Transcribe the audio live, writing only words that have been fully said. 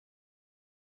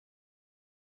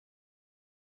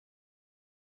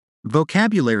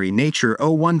Vocabulary Nature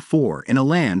 014. In a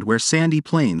land where sandy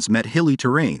plains met hilly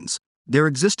terrains, there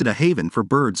existed a haven for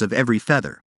birds of every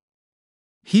feather.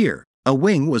 Here, a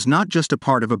wing was not just a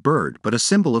part of a bird but a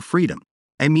symbol of freedom,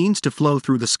 a means to flow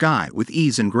through the sky with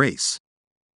ease and grace.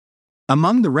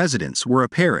 Among the residents were a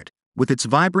parrot, with its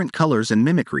vibrant colors and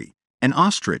mimicry, an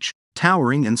ostrich,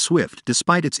 towering and swift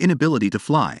despite its inability to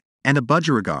fly, and a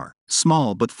budgerigar,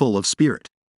 small but full of spirit.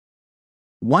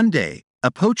 One day, a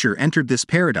poacher entered this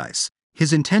paradise,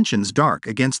 his intentions dark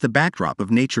against the backdrop of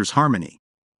nature's harmony.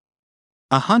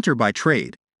 A hunter by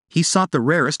trade, he sought the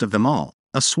rarest of them all,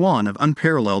 a swan of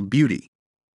unparalleled beauty.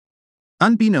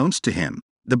 Unbeknownst to him,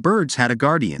 the birds had a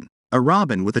guardian, a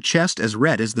robin with a chest as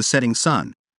red as the setting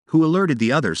sun, who alerted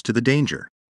the others to the danger.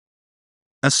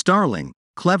 A starling,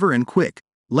 clever and quick,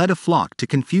 led a flock to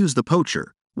confuse the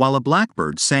poacher, while a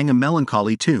blackbird sang a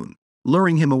melancholy tune,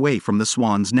 luring him away from the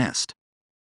swan's nest.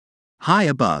 High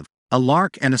above, a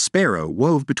lark and a sparrow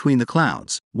wove between the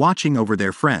clouds, watching over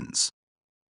their friends.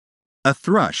 A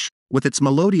thrush, with its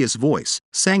melodious voice,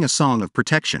 sang a song of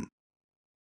protection.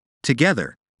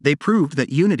 Together, they proved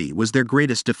that unity was their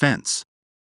greatest defense.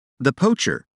 The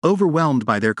poacher, overwhelmed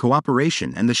by their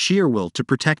cooperation and the sheer will to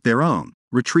protect their own,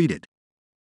 retreated.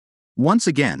 Once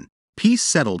again, peace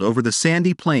settled over the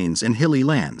sandy plains and hilly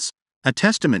lands, a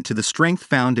testament to the strength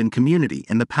found in community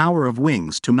and the power of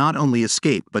wings to not only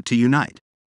escape but to unite.